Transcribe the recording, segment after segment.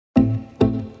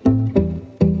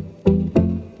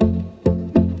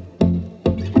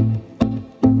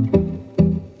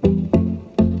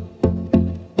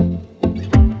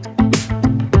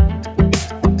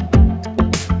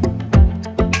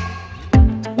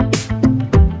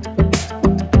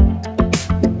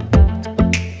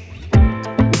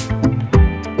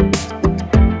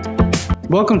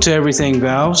Welcome to Everything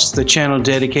Valves, the channel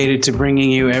dedicated to bringing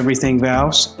you everything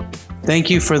valves. Thank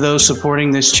you for those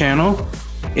supporting this channel.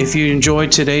 If you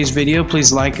enjoyed today's video,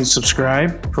 please like and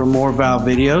subscribe for more valve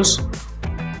videos.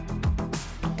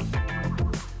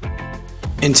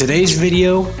 In today's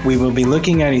video, we will be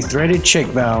looking at a threaded check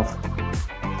valve.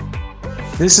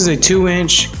 This is a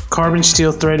 2-inch carbon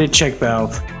steel threaded check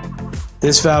valve.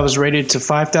 This valve is rated to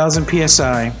 5,000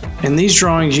 psi. In these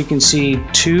drawings you can see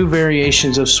two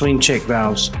variations of swing check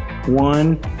valves.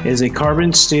 One is a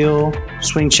carbon steel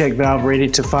swing check valve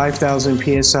rated to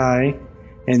 5,000 psi,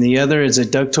 and the other is a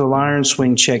ductile iron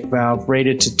swing check valve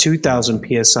rated to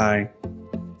 2,000 psi.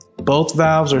 Both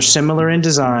valves are similar in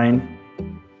design,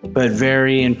 but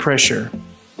vary in pressure.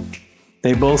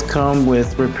 They both come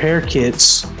with repair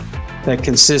kits that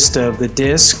consist of the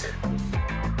disc,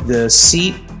 the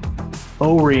seat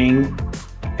O-ring,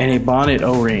 and a bonnet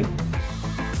O-ring.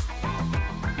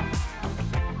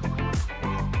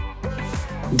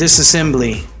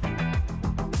 Disassembly.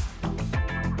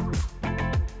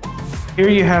 Here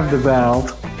you have the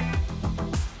valve.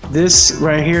 This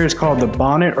right here is called the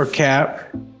bonnet or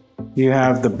cap. You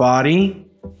have the body.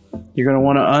 You're going to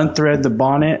want to unthread the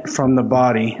bonnet from the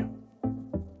body.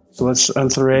 So let's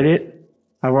unthread it.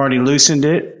 I've already loosened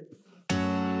it.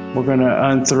 We're going to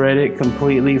unthread it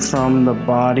completely from the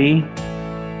body.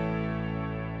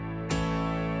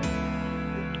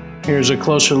 Here's a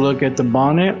closer look at the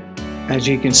bonnet. As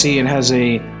you can see, it has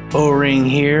a O-ring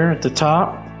here at the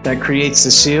top that creates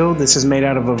the seal. This is made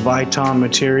out of a Viton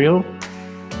material.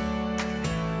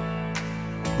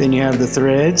 Then you have the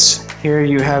threads. Here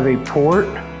you have a port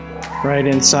right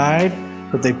inside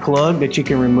with a plug that you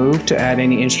can remove to add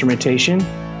any instrumentation.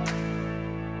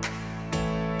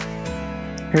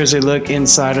 Here's a look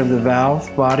inside of the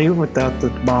valve body without the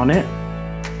bonnet.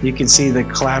 You can see the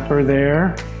clapper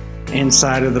there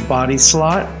inside of the body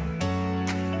slot.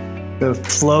 The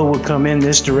flow will come in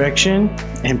this direction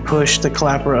and push the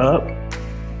clapper up.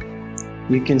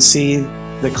 You can see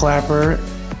the clapper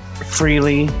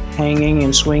freely hanging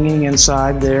and swinging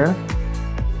inside there.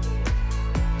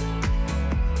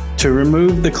 To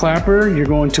remove the clapper, you're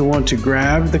going to want to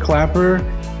grab the clapper,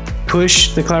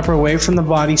 push the clapper away from the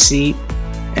body seat,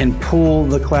 and pull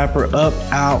the clapper up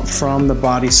out from the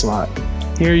body slot.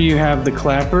 Here you have the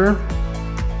clapper.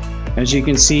 As you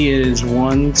can see, it is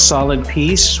one solid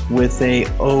piece with a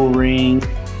O-ring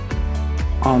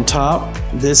on top.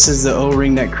 This is the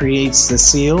O-ring that creates the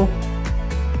seal.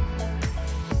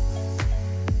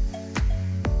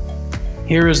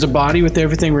 Here is the body with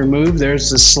everything removed. There's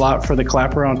the slot for the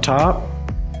clapper on top.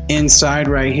 Inside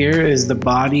right here is the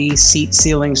body seat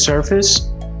sealing surface.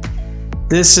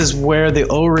 This is where the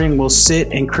O-ring will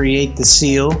sit and create the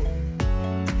seal.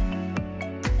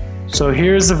 So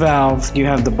here's the valve. You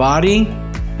have the body,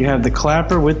 you have the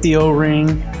clapper with the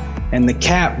O-ring, and the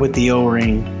cap with the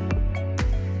O-ring.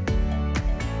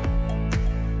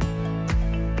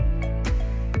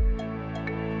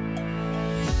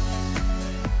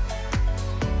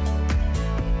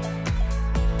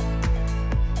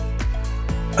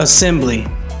 Assembly.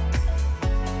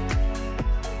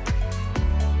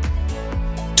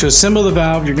 To assemble the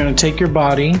valve, you're going to take your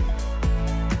body,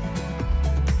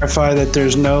 verify that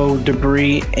there's no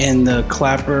debris in the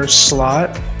clapper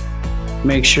slot.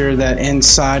 Make sure that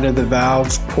inside of the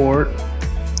valve port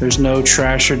there's no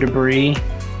trash or debris,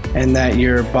 and that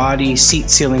your body seat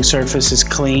sealing surface is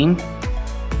clean.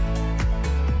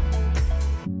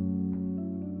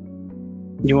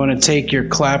 You want to take your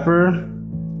clapper,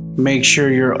 make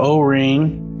sure your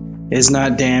O-ring is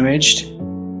not damaged.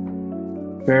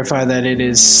 Verify that it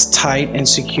is tight and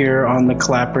secure on the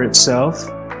clapper itself.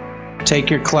 Take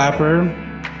your clapper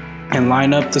and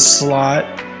line up the slot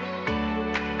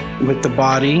with the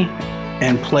body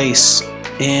and place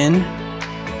in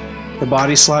the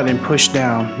body slot and push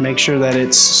down. Make sure that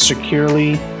it's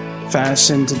securely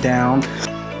fastened down.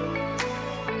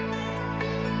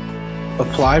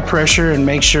 Apply pressure and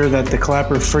make sure that the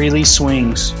clapper freely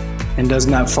swings and does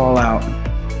not fall out.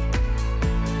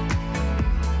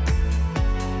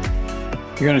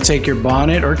 You're going to take your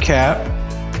bonnet or cap,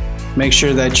 make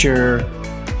sure that your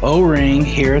O-ring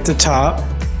here at the top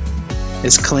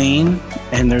is clean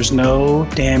and there's no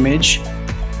damage,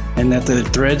 and that the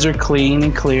threads are clean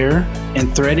and clear,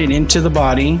 and thread it into the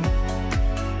body.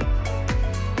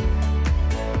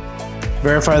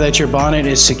 Verify that your bonnet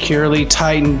is securely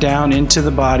tightened down into the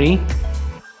body,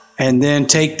 and then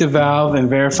take the valve and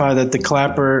verify that the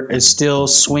clapper is still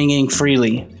swinging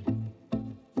freely.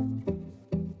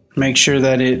 Make sure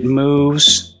that it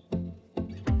moves,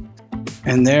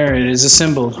 and there it is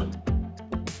assembled.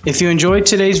 If you enjoyed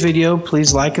today's video,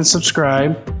 please like and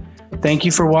subscribe. Thank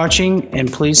you for watching,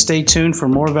 and please stay tuned for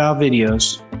more valve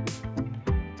videos.